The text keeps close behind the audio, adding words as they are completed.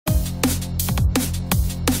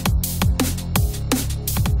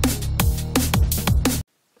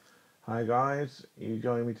Hi guys, you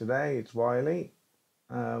joining me today? It's Wiley.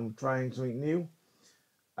 Trying something new.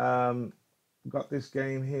 Got this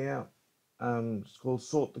game here. It's called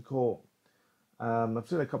Sort the Court. I've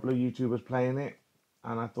seen a couple of YouTubers playing it,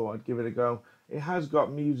 and I thought I'd give it a go. It has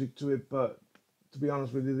got music to it, but to be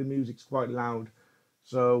honest with you, the music's quite loud,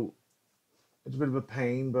 so it's a bit of a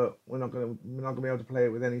pain. But we're not gonna be able to play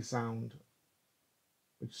it with any sound,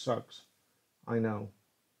 which sucks. I know.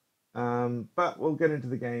 But we'll get into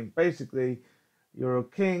the game. Basically, you're a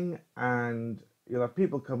king and you'll have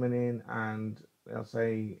people coming in and they'll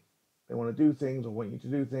say they want to do things or want you to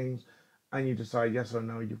do things, and you decide yes or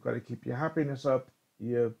no. You've got to keep your happiness up,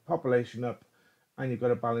 your population up, and you've got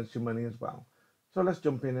to balance your money as well. So let's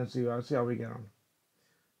jump in and see how we get on.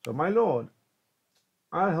 So, my lord,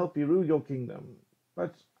 I'll help you rule your kingdom,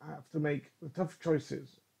 but I have to make the tough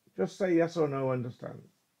choices. Just say yes or no, understand?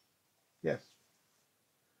 Yes.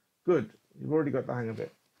 Good, you've already got the hang of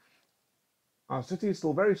it. Our city is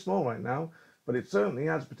still very small right now, but it certainly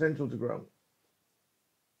has potential to grow.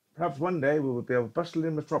 Perhaps one day we will be a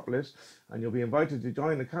bustling metropolis and you'll be invited to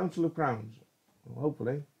join the Council of Crowns. Well,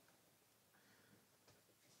 hopefully.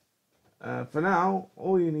 For now,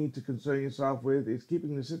 all you need to concern yourself with is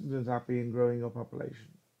keeping the citizens happy and growing your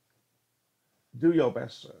population. Do your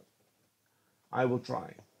best, sir. I will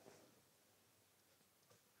try.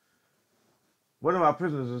 One of our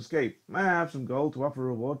prisoners escaped. May I have some gold to offer a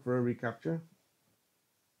reward for a recapture?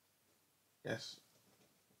 Yes.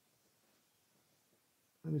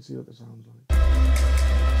 Let me see what this sounds like.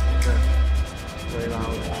 Okay. Very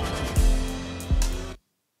loud.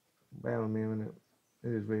 Bear with me a minute.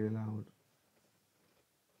 It is really loud.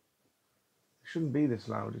 It shouldn't be this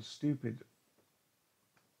loud. It's stupid.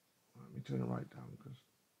 Let me turn it right down because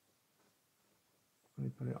let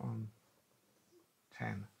me put it on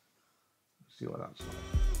 10. See what that's like.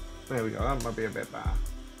 There we go, that might be a bit better.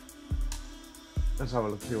 Let's have a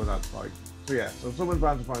look, see what that's like. So yeah, so someone's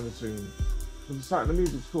bound to find this soon. So the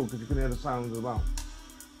music's cool because you can hear the sounds as well.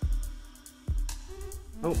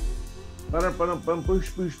 Oh, bum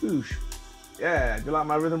boosh boosh boosh. Yeah, do you like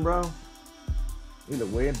my rhythm, bro? You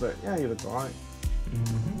look weird, but yeah, you look alright.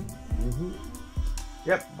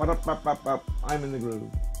 Yep, I'm in the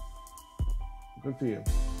groove. Good for you.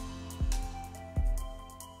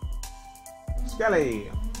 Skelly,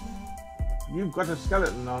 you've got a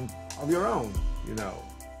skeleton of your own, you know.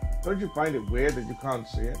 Don't you find it weird that you can't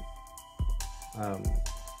see it?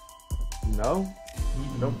 No?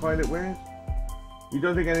 Don't find it weird? You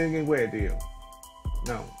don't think anything weird, do you?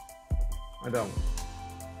 No, I don't.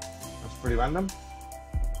 That's pretty random.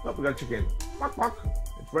 Look, we got a chicken. Quack, quack.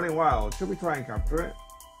 It's running wild. Should we try and capture it?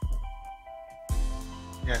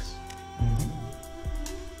 Yes.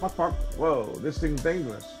 Quack, quack. Whoa, this thing's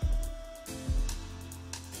dangerous.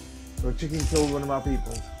 So a chicken killed one of our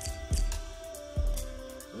people.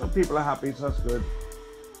 The people are happy, so that's good.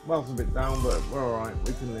 Wealth's a bit down, but we're alright.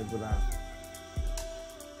 We can live with that.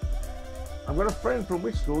 I've got a friend from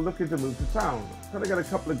which school looking to move to town. Could I get a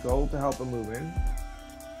couple of gold to help her move in?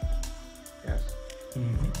 Yes.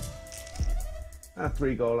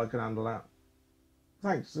 3 gold, I can handle that.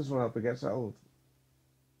 Thanks, this will help her get settled.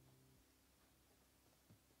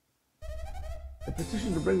 A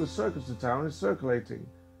petition to bring the circus to town is circulating.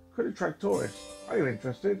 Could attract tourists. Are you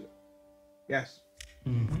interested? Yes.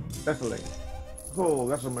 Definitely. Cool,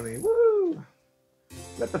 got some money. Woo!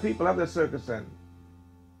 Let the people have their circus then.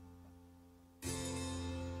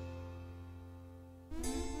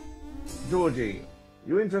 Georgie,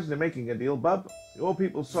 you interested in making a deal, bub? Your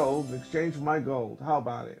people sold in exchange for my gold. How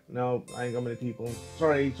about it? No, I ain't got many people.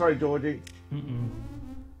 Sorry, Georgie.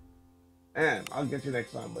 And I'll get you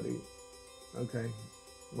next time, buddy. Okay,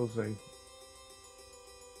 we'll see.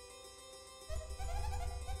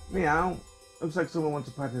 Meow. Looks like someone wants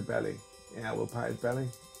to pat his belly. Yeah, we'll pat his belly.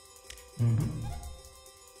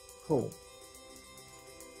 Cool.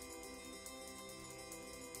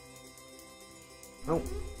 Oh,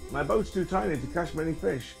 my boat's too tiny to catch many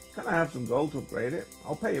fish. Can I have some gold to upgrade it?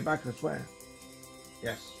 I'll pay you back, I swear.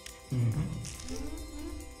 Yes.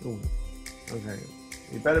 Ooh. Okay.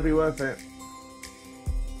 It better be worth it.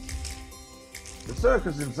 The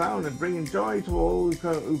circus in town is bringing joy to all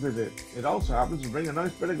who visit. It also happens to bring a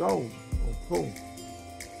nice bit of gold. Oh, cool.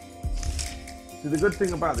 See, the good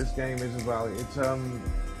thing about this game is as well, it's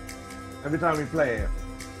every time we play it,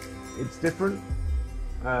 it's different.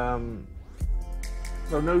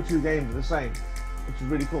 So no 2 games are the same, which is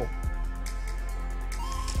really cool.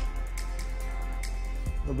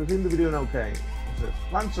 So we seem to be doing okay. It says,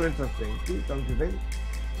 plants are interesting, Pete, don't you think?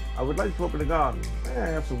 I would like to open a garden. I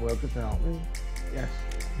have some workers to help me. Yes.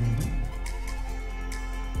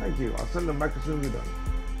 Thank you. I'll send them back as soon as we're done.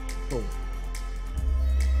 Cool.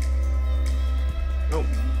 Oh.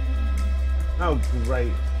 Oh,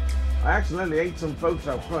 great. I accidentally ate some folks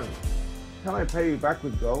out front. Can I pay you back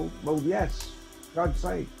with gold? Well, yes. God's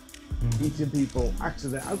sake. Eating people.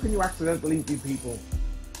 Accident. How can you accidentally eat people?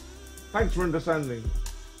 Thanks for understanding.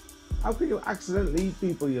 How can you accidentally eat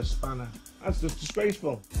people, you spanner? That's just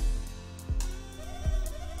disgraceful.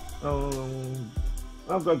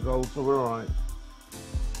 I've got gold, so we're alright.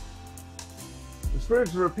 The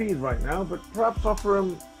spirits are appeased right now, but perhaps offer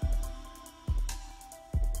them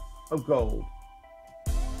of gold.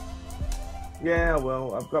 Yeah,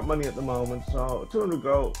 well, I've got money at the moment, so 200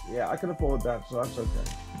 gold. Yeah, I can afford that, so that's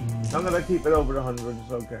okay. As long as I keep it over 100,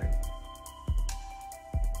 it's okay.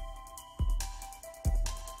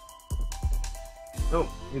 Oh,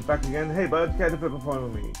 he's back again. Hey, bud, care to flip a coin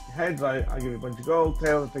with me? Heads, I give you a bunch of gold.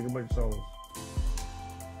 Tails, I take a bunch of souls.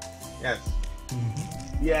 Yes.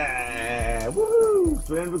 Yeah! Woohoo!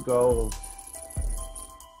 300 gold.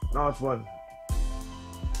 Nice one.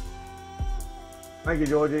 Thank you,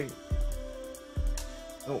 Georgie.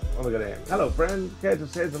 Oh, what we got here? Hello, friend. Care to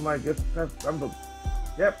say some my gift?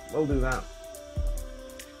 Yep, we'll do that.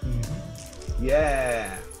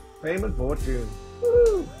 Yeah! Payment fortune.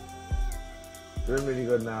 Woo! Doing really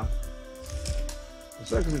good now. The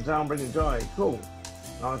circus in town bringing joy. Cool.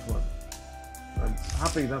 Nice one. I'm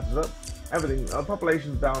happy that's up. Everything. Our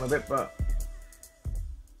population's down a bit, but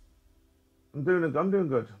I'm doing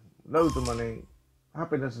good. Loads of money.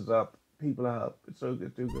 Happiness is up. People are up. It's so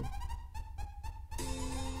good. Too good.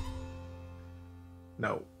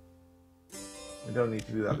 No. We don't need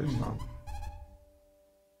to do that this time.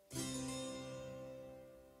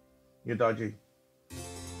 You're dodgy.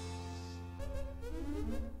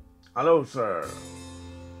 Hello, sir.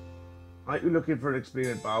 Aren't you looking for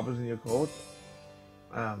experienced barbers in your court?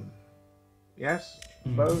 Yes,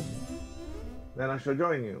 suppose. Then I shall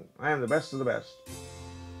join you. I am the best of the best.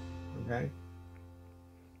 Okay.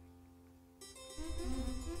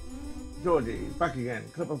 Georgie, back again.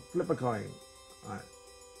 Flip a coin. Alright.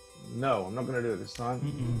 No, I'm not going to do it this time.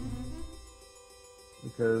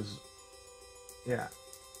 Because, yeah.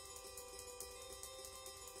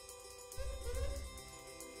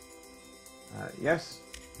 Yes.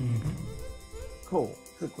 Cool.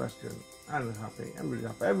 Good question. I'm happy. Everybody's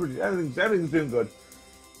happy. Everything's doing good.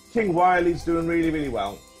 King Wiley's doing really, really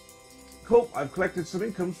well. Cool. I've collected some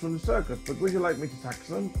incomes from the circus, but would you like me to tax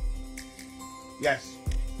them? Yes.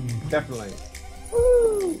 Definitely.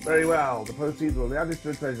 Woo! Very well. The proceeds will be added to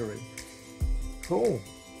the treasury. Cool.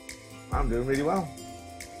 I'm doing really well.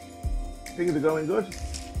 Things are going good.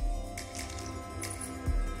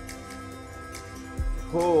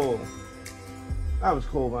 Cool. That was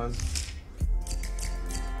cool, man.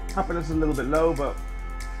 Happiness is a little bit low, but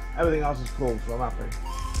everything else is cool, so I'm happy.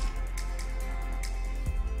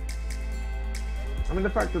 I mean, the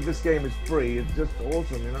fact that this game is free is just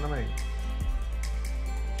awesome, you know what I mean?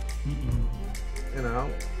 You know?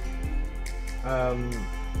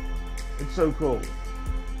 It's so cool.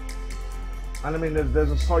 And I mean,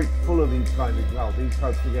 there's a site full of these kinds of, well, these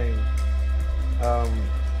types of games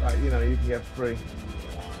that, you know, you can get free.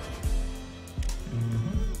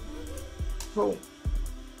 Cool.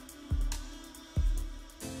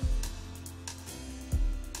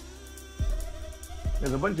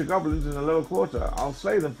 There's a bunch of goblins in the lower quarter. I'll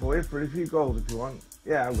slay them for you for a few gold if you want.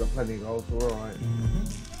 Yeah, I've got plenty of gold, so we're alright.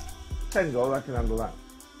 10 gold, I can handle that.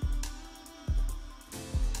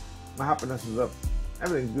 My happiness is up.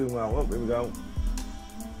 Everything's doing well. Oh, here we go.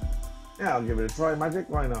 Yeah, I'll give it a try. Magic,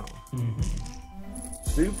 why not?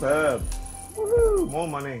 Superb. Woohoo! More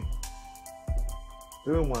money.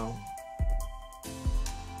 Doing well.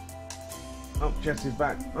 Oh, Jesse's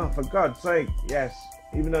back. Oh, for God's sake, yes.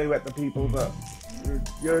 Even though you wet the people, but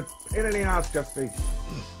you're in the ass, Jesse.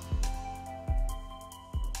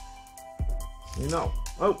 You know.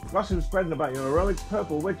 Oh, gossip spreading about your heroic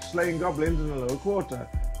purple witch slaying goblins in the lower quarter.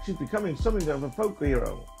 She's becoming something of a folk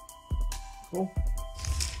hero. Cool.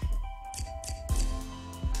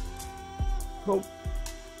 Cool.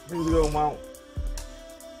 Things are going well.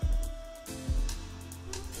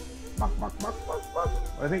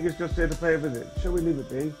 I think it's just here to pay a visit. Shall we leave it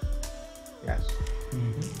be? Yes.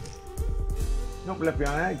 Not left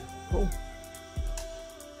behind egg. Cool.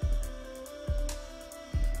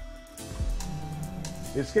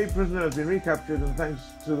 The escaped prisoner has been recaptured and thanks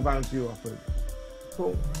to the bounty you offered.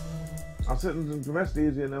 Cool. Our citizens can rest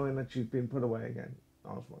easier knowing that she's been put away again.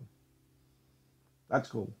 Nice one. That's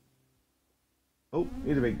cool. Oh,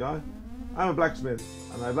 he's a big guy. I'm a blacksmith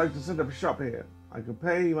and I'd like to set up a shop here. I could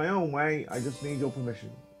pay my own way, I just need your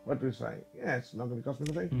permission. What do you say? Yeah, it's not going to cost me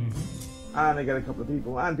nothing. And I get a couple of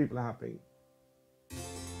people, and people are happy.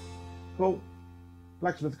 Cool.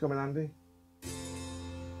 Blacksmith come in handy.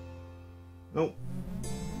 Nope.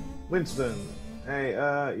 Winston. Hey,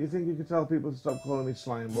 you think you could tell people to stop calling me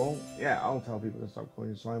Slimeball? Yeah, I'll tell people to stop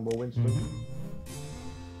calling you Slimeball, Winston.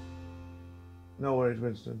 No worries,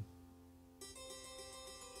 Winston.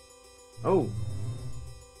 Oh.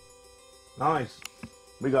 Nice.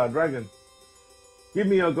 We got a dragon. Give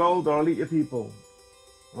me your gold or I'll eat your people.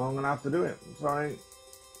 Well, I'm going to have to do it. Sorry.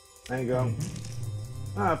 There you go.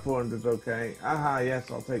 400's okay. Aha,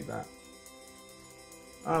 yes, I'll take that.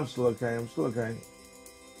 I'm still okay. I'm still okay.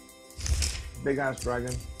 Big ass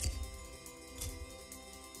dragon.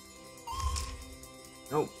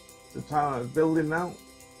 Oh, the tower is building now.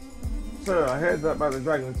 Sir, I heard that about the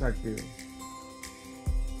dragon attacked you.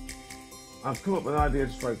 I've come up with an idea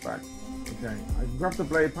to strike back. Okay, I can craft a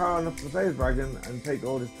blade power enough to save the dragon and take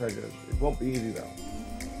all his treasures. It won't be easy though.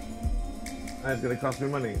 And it's going to cost me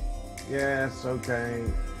money. Yes, okay.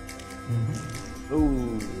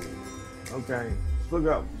 Ooh, okay. Slug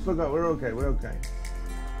up, we're okay, we're okay.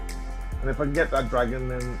 And if I can get that dragon,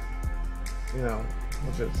 then, you know,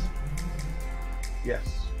 what's this?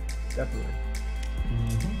 Yes, definitely.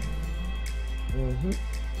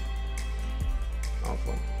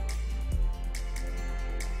 Awesome.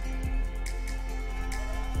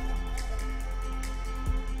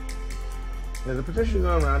 There's a petition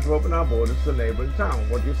going around to open our borders to the neighbouring town.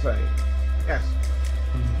 What do you say? Yes.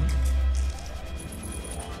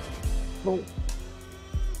 Cool.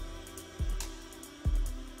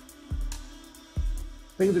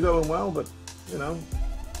 Things are going well, but, you know,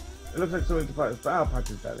 it looks like something to fight this battle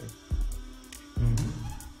patch is belly.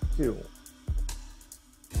 Cool.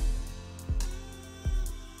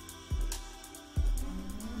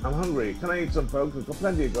 I'm hungry. Can I eat some, folks? I've got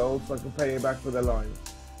plenty of gold, so I can pay you back for their lives.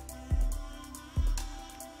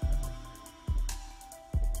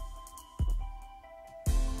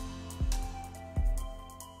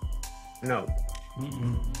 No.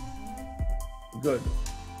 Good.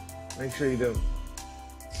 Make sure you do.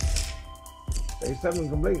 Day 7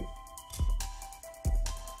 complete.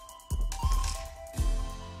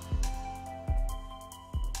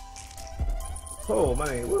 Cool,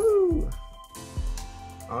 money. Woo!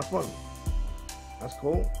 Oh, that's fun. That's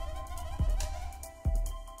cool.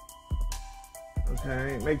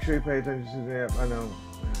 Okay, make sure you pay attention to the... Yep, I know.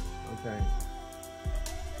 Yeah, okay.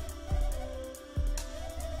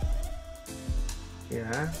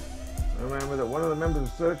 Yeah. I remember that one of the members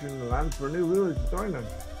is searching the land for a new ruler to join them.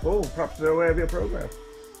 Cool, perhaps they're aware of your progress.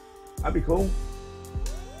 That'd be cool.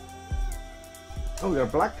 Oh, we got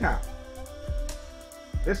a black cat.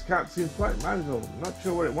 This cat seems quite magical. Not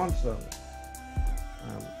sure what it wants though.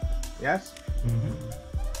 Yes?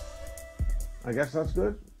 I guess that's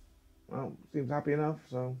good. Well, seems happy enough,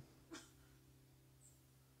 so.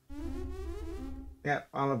 Yeah,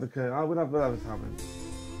 I'll have the I would have the others happen.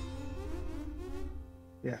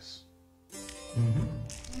 Yes.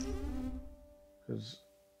 Because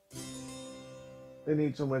they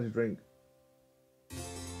need somewhere to drink.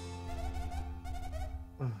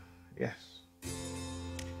 Yes.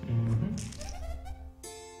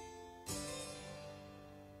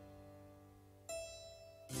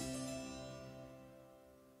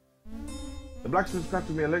 The blacksmith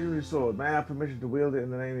crafted me a legendary sword. May I have permission to wield it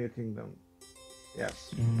in the name of your kingdom?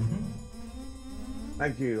 Yes.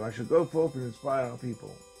 Thank you. I shall go forth and inspire our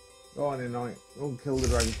people. Go on in, Knight. Go and kill the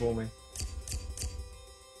dragon for me.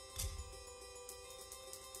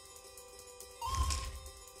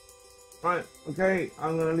 Right, okay,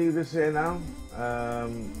 I'm going to leave this here now.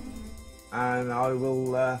 And I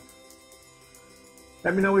will...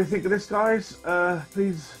 let me know what you think of this, guys.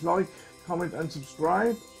 Please like, comment and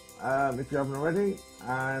subscribe if you haven't already.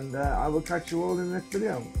 And I will catch you all in the next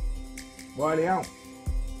video. Wiley out.